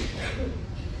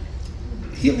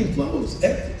 healing flows.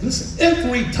 Listen,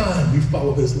 every time you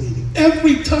follow his leading,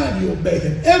 every time you obey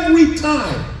him, every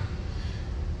time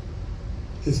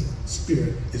his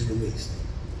Spirit is released.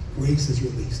 Grace is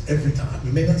released every time.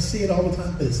 You may not see it all the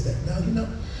time, but it's there. Now,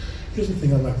 here's the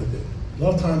thing I like to do. A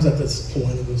lot of times at this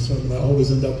point of the sermon, I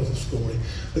always end up with a story.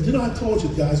 But I told you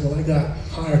guys when I got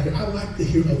hired here, I like to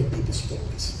hear other people's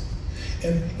stories.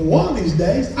 And one of these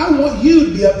days, I want you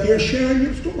to be up here sharing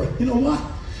your story. You know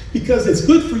why? Because it's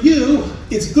good for you,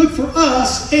 it's good for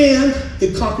us, and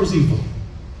it conquers evil.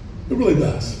 It really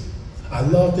does. I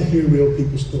love to hear real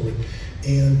people's story.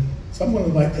 And so I'm going to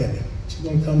invite Tammy. She's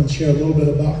going to come and share a little bit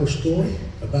about her story,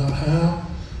 about how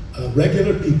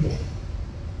regular people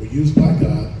were used by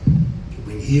God to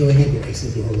bring healing and grace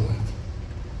into her life.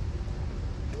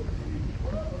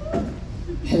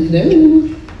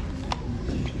 Hello.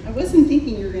 I wasn't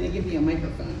thinking you were going to give me a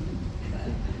microphone. But...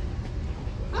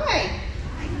 Hi.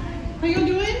 How y'all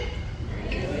doing?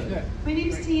 Good. My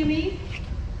name's Tammy,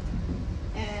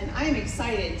 and I am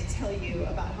excited to tell you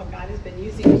about how God has been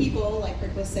using people, like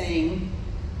Rick was saying,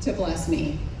 to bless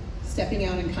me, stepping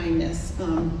out in kindness.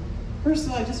 First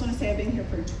of all, I just want to say I've been here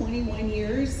for 21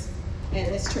 years,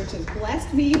 and this church has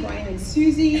blessed me, Brian and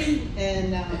Susie,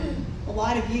 and a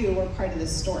lot of you were part of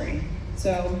this story.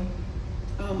 So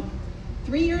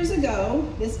 3 years ago,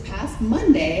 this past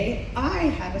Monday, I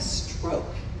had a stroke.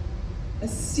 A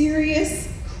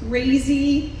serious,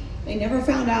 crazy, they never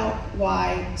found out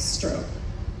why stroke.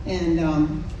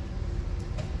 And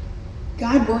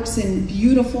God works in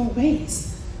beautiful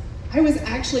ways. I was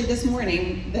actually, this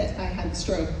morning that I had the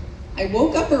stroke, I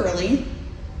woke up early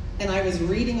and I was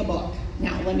reading a book.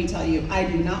 Now, let me tell you, I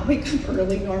do not wake up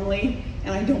early normally,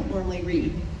 and I don't normally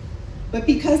read. But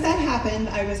because that happened,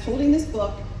 I was holding this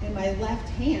book, and my left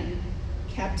hand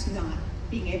kept not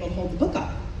being able to hold the book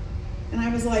up. And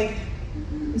I was like,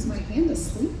 is my hand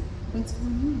asleep? What's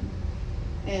going on?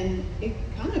 And it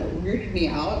kind of weirded me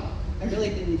out. I really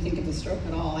didn't think of the stroke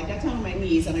at all. I got down on my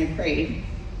knees and I prayed.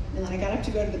 And then I got up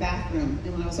to go to the bathroom.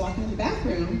 And when I was walking to the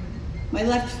bathroom, my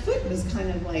left foot was kind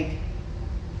of like,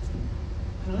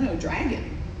 I don't know,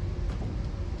 dragging.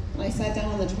 And I sat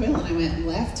down on the toilet and I went,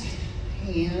 left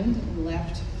hand,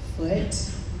 left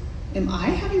foot. Am I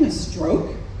having a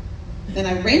stroke? And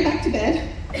I ran back to bed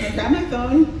and I grabbed my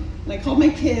phone and I called my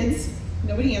kids.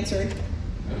 Nobody answered.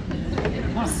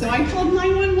 So I called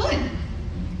 911.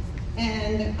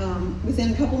 And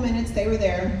within a couple minutes, they were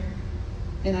there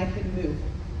and I couldn't move.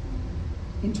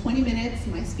 In 20 minutes,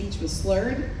 my speech was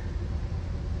slurred.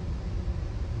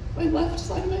 My left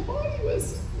side of my body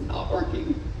was not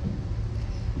working.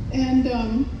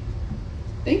 And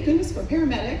thank goodness for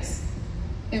paramedics.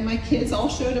 And my kids all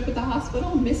showed up at the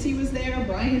hospital. Missy was there,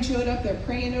 Brian showed up, they're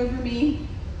praying over me.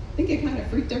 I think it kind of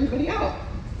freaked everybody out.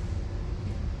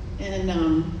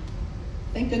 And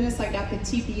thank goodness I got the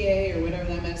TPA or whatever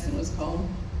that medicine was called.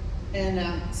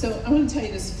 And so I want to tell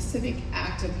you the specific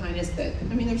act of kindness that,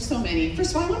 I mean, there's so many.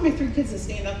 First of all, I want my 3 kids to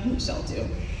stand up, and Michelle too.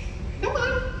 Come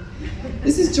on.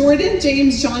 This is Jordan,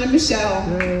 James, John, and Michelle.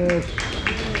 Yes.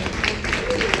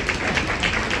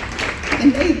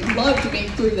 And they loved me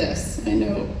through this. I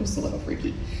know it was a little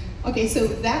freaky. Okay, so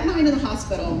that night in the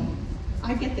hospital,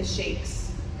 I get the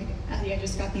shakes. I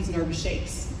just got these nervous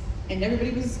shakes. And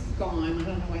everybody was gone. I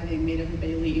don't know why they made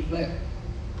everybody leave, but,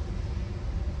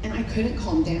 and I couldn't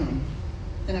calm down.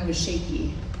 And I was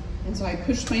shaky. And so I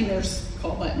pushed my nurse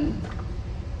call button.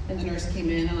 And the nurse came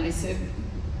in and I said,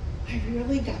 I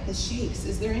really got the shakes.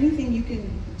 Is there anything you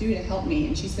can do to help me?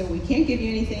 And she said, we can't give you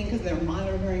anything because they're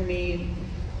monitoring me.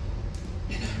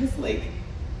 And I was like,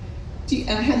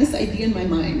 and I had this idea in my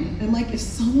mind. I'm like, if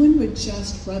someone would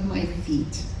just rub my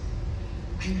feet,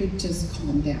 I would just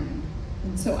calm down.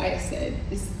 And so I said,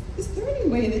 is there any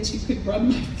way that you could rub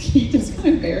my feet? It's kind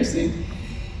of embarrassing.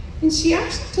 And she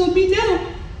actually told me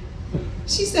no.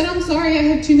 She said, I'm sorry, I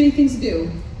have too many things to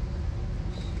do.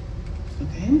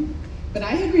 Okay? But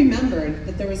I had remembered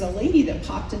that there was a lady that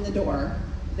popped in the door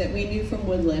that we knew from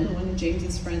Woodland. One of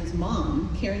James's friends'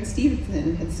 mom, Karen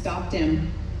Stevenson, had stopped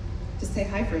him to say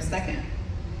hi for a second.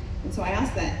 And so I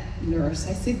asked that nurse,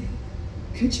 I said,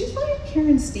 could you find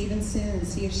Karen Stevenson and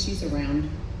see if she's around?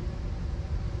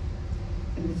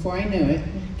 And before I knew it,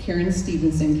 Karen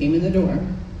Stevenson came in the door.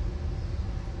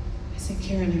 I said,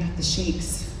 Karen, I got the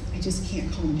shakes. I just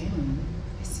can't calm down.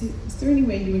 I said, is there any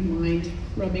way you would mind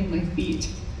rubbing my feet?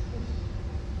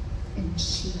 And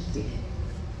she did.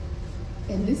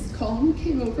 And this calm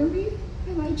came over me,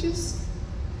 and I just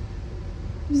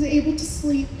was able to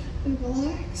sleep and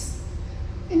relax.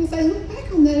 And as I look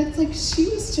back on that, it's like she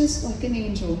was just like an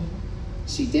angel.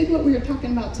 She did what we were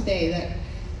talking about today,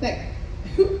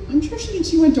 I'm sure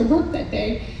she went to work that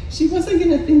day. She wasn't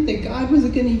gonna think that God was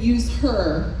gonna use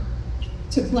her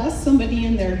to bless somebody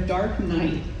in their dark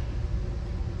night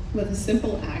with a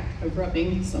simple act of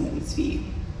rubbing somebody's feet.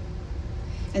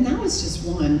 And that was just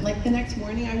one. Like the next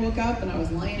morning I woke up and I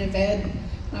was lying in bed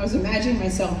and I was imagining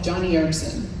myself Johnny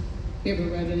Erickson. You ever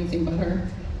read anything about her?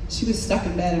 She was stuck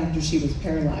in bed after she was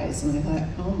paralyzed, and I thought,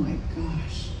 oh my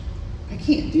gosh, I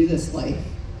can't do this life.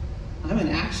 I'm an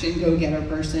action go-getter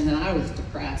person, and I was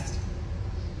depressed.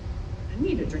 I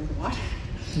need a drink of water.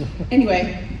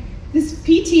 Anyway, this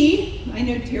PT, I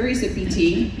know Terry's a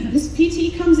PT. This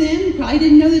PT comes in, probably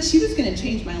didn't know that she was gonna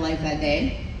change my life that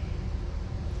day.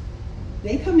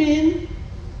 They come in,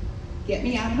 get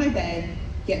me out of my bed,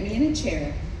 get me in a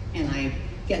chair, and I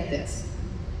get this.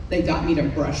 They got me to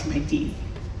brush my teeth.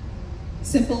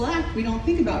 Simple act we don't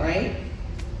think about, right?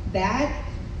 That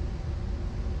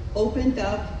opened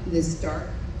up this dark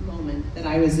moment that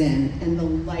I was in, and the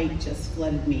light just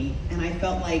flooded me. And I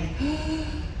felt like,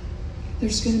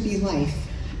 there's gonna be life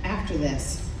after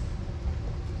this.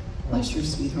 Bless your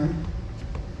sweetheart.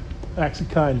 Acts of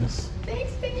kindness.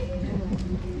 Thanks, baby.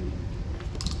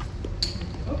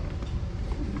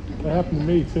 That happened to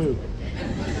me too.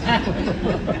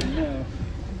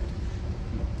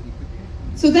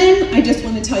 So then I just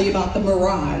want to tell you about the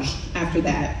mirage after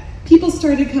that. People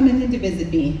started coming in to visit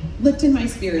me, lifting my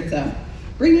spirits up,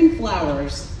 bringing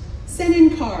flowers,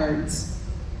 sending cards,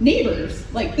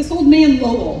 neighbors, like this old man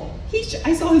Lowell.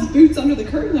 I saw his boots under the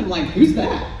curtain. I'm like, who's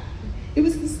that? It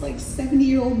was this like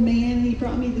 70-year-old man. He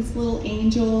brought me this little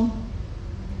angel.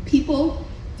 People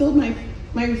filled my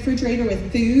refrigerator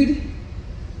with food.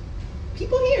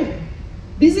 People here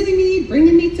visiting me,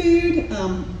 bringing me food.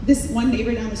 This one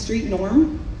neighbor down the street,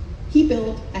 Norm, he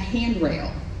built a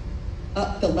handrail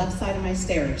up the left side of my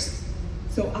stairs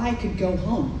so I could go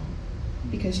home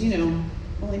because, you know,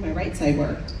 only my right side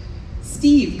worked.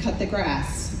 Steve cut the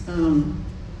grass.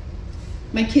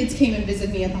 My kids came and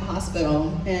visited me at the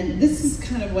hospital, and this is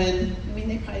kind of when, I mean,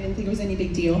 they probably didn't think it was any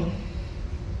big deal.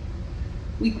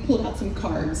 We pulled out some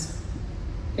cards.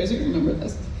 You guys remember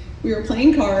this? We were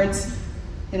playing cards,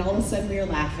 and all of a sudden we were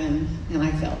laughing, and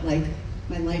I felt like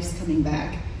my life's coming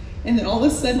back. And then all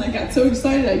of a sudden I got so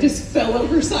excited I just fell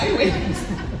over sideways.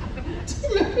 Do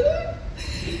you remember that?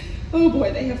 Oh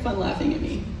boy, they have fun laughing at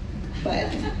me. But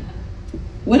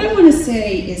what I want to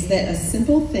say is that a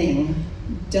simple thing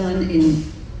done in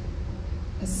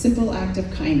a simple act of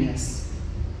kindness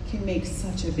can make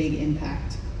such a big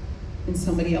impact in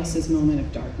somebody else's moment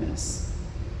of darkness.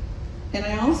 And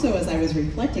I also, as I was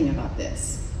reflecting about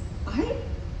this,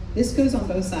 This goes on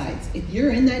both sides. If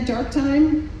you're in that dark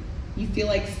time, you feel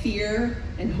like fear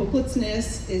and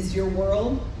hopelessness is your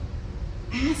world,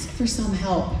 ask for some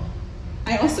help.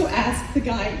 I also asked the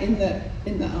guy in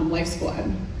the life squad,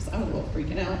 because I was a little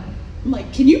freaking out. I'm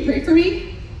like, can you pray for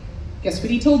me? Guess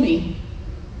what he told me?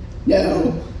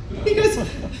 No. He goes,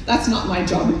 that's not my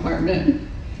job requirement.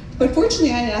 But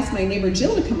fortunately, I had asked my neighbor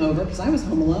Jill to come over because I was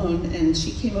home alone, and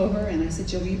she came over and I said,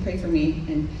 Jill, will you pray for me?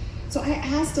 And so I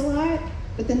asked a lot,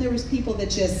 but then there was people that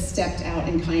just stepped out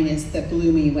in kindness that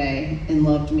blew me away and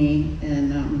loved me.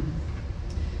 And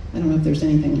I don't know if there's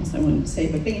anything else I wanted to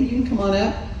say, but Ben, you can come on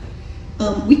up.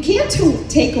 We can't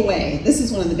take away, this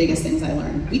is one of the biggest things I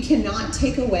learned, we cannot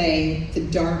take away the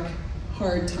dark,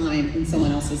 hard time in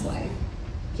someone else's life,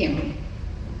 can we?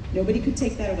 Nobody could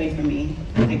take that away from me.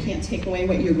 I can't take away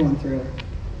what you're going through,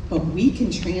 but we can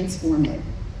transform it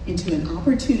into an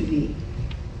opportunity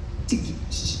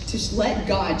to let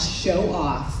God show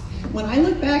off. When I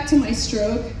look back to my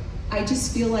stroke, I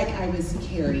just feel like I was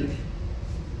carried.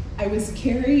 I was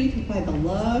carried by the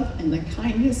love and the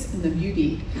kindness and the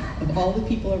beauty of all the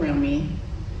people around me.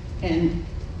 And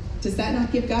does that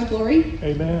not give God glory?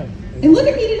 Amen. And look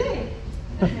at me today.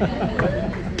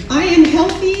 I am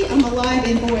healthy, I'm alive,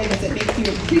 and boy, does it make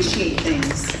you appreciate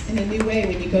things in a new way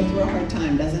when you go through a hard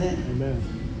time, doesn't it? Amen.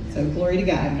 So glory to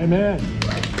God. Amen.